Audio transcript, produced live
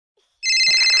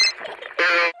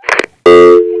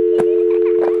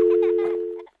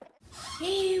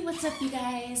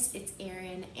guys, it's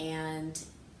Erin, and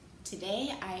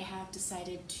today I have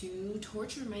decided to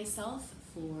torture myself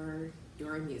for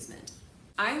your amusement.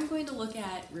 I'm going to look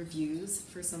at reviews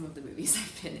for some of the movies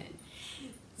I've been in,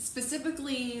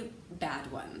 specifically bad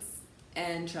ones,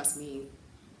 and trust me,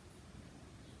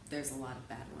 there's a lot of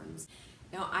bad ones.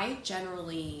 Now, I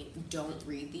generally don't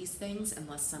read these things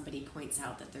unless somebody points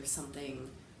out that there's something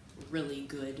really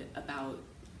good about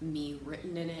me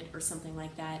written in it or something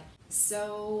like that.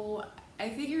 So I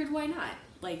figured, why not?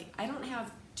 Like, I don't have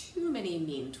too many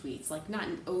mean tweets, like not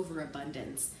an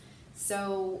overabundance.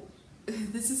 So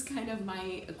this is kind of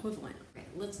my equivalent. Okay,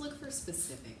 let's look for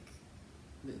specific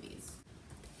movies.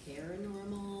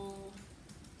 Paranormal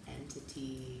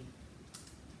Entity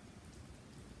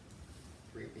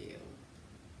review.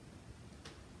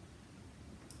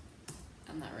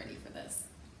 I'm not ready for this.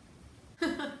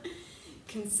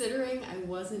 Considering I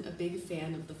wasn't a big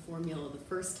fan of the formula the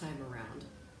first time around,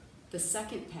 the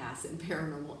second pass in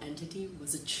Paranormal Entity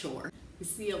was a chore. You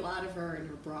see a lot of her in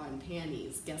her bra and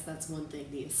panties. Guess that's one thing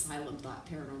the asylum thought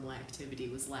Paranormal Activity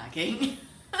was lacking.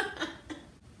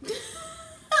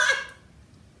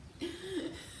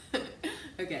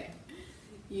 Okay.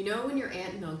 You know when your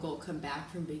aunt and uncle come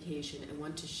back from vacation and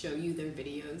want to show you their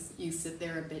videos, you sit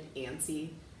there a bit antsy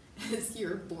as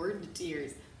you're bored to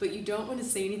tears, but you don't want to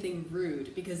say anything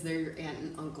rude because they're your aunt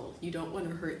and uncle. You don't want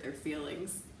to hurt their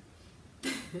feelings.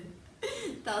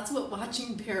 That's what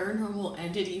watching Paranormal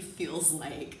Entity feels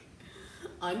like.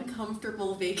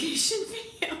 Uncomfortable vacation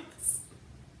videos.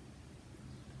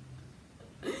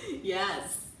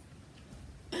 Yes.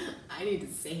 I need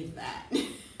to save that.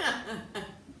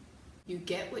 You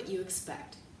get what you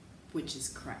expect, which is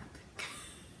crap.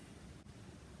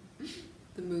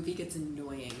 The movie gets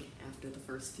annoying after the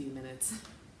first few minutes.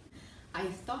 I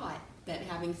thought that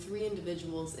having 3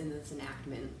 individuals in this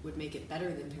enactment would make it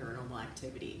better than Paranormal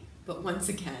Activity, but once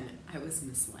again, I was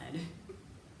misled.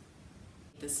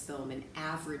 This film, an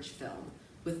average film,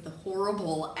 with the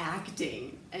horrible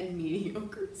acting and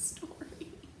mediocre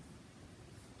story.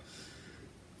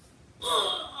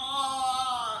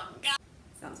 Oh, God.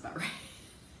 Sounds about right.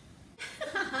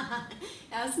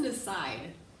 As an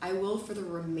aside, I will for the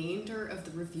remainder of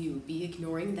the review be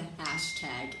ignoring the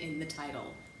hashtag in the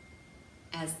title,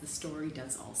 as the story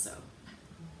does also.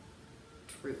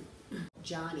 True.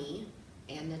 Johnny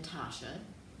and Natasha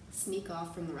sneak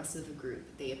off from the rest of the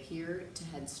group. They appear to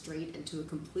head straight into a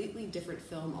completely different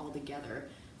film altogether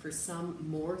for some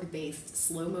morgue-based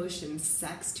slow-motion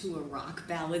sex to a rock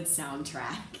ballad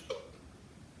soundtrack.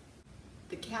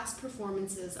 The cast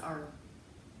performances are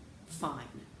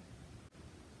fine.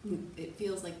 It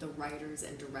feels like the writers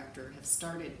and director have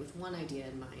started with one idea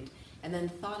in mind and then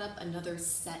thought up another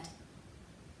set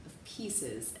of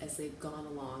pieces as they've gone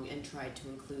along and tried to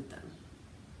include them.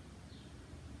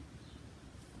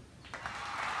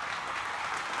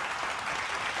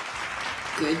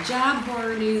 Good job,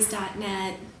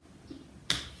 horrornews.net.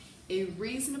 A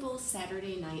reasonable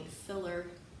Saturday night filler,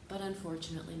 but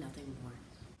unfortunately nothing more.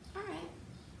 All right.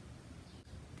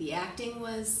 The acting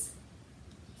was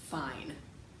fine.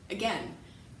 Again,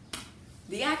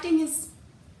 the acting is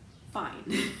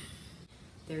fine.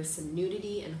 There's some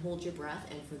nudity and hold your breath,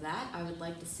 and for that I would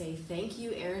like to say thank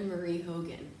you, Erin Marie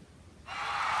Hogan.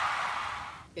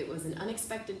 It was an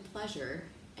unexpected pleasure,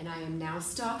 and I am now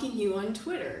stalking you on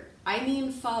Twitter. I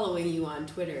mean following you on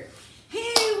Twitter.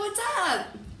 Hey, what's up?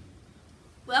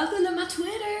 Welcome to my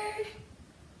Twitter.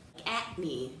 At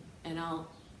me, and I'll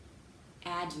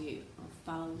add you. I'll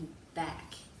follow you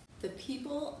back. The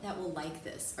people that will like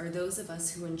this are those of us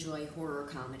who enjoy horror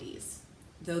comedies,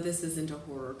 though this isn't a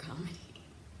horror comedy.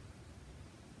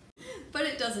 But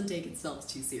it doesn't take itself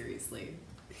too seriously.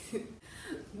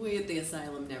 We at the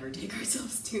asylum never take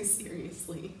ourselves too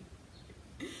seriously.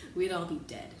 We'd all be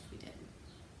dead if we did.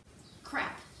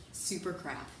 Crap. Super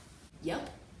crap. Yep.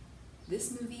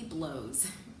 This movie blows.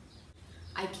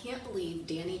 I can't believe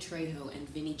Danny Trejo and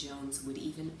Vinnie Jones would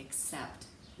even accept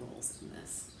roles in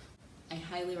this. I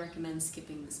highly recommend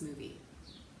skipping this movie.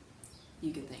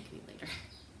 You can thank me later.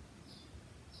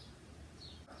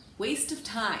 Waste of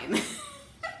time.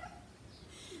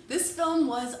 This film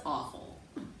was awful.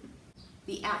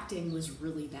 The acting was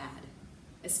really bad,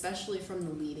 especially from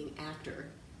the leading actor.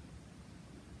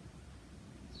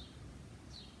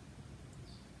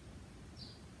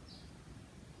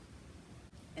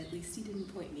 At least he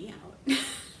didn't point me out.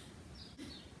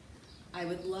 I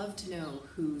would love to know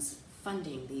who's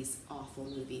funding these awful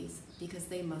movies, because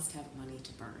they must have money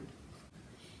to burn.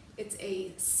 It's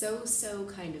a so-so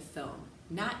kind of film.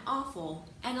 Not awful,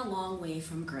 and a long way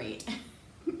from great.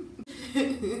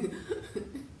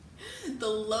 The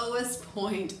lowest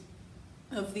point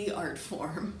of the art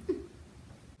form.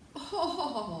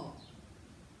 Oh.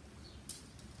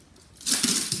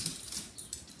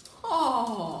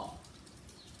 Oh.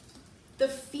 The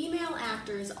female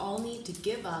actors all need to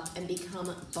give up and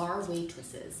become bar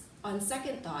waitresses. On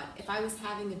second thought, if I was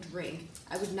having a drink,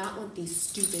 I would not want these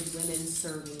stupid women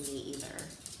serving me either.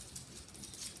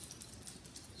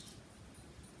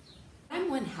 I'm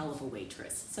one hell of a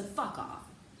waitress, so fuck off.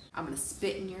 I'm gonna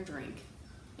spit in your drink,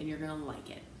 and you're gonna like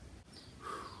it.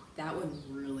 That one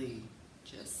really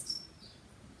just...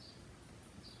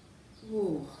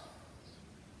 Ooh.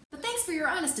 But thanks for your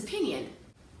honest opinion.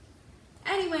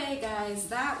 Anyway, guys,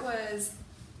 that was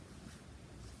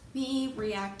me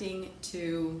reacting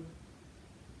to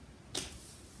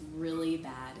really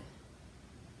bad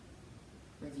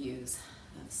reviews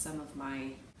of some of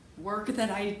my work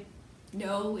that I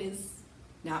know is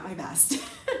not my best.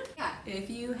 Yeah, if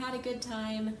you had a good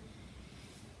time,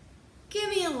 give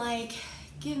me a like,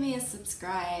 give me a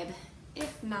subscribe.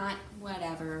 If not,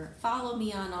 whatever. Follow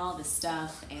me on all the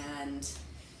stuff, and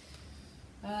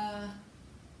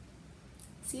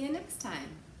see you next time.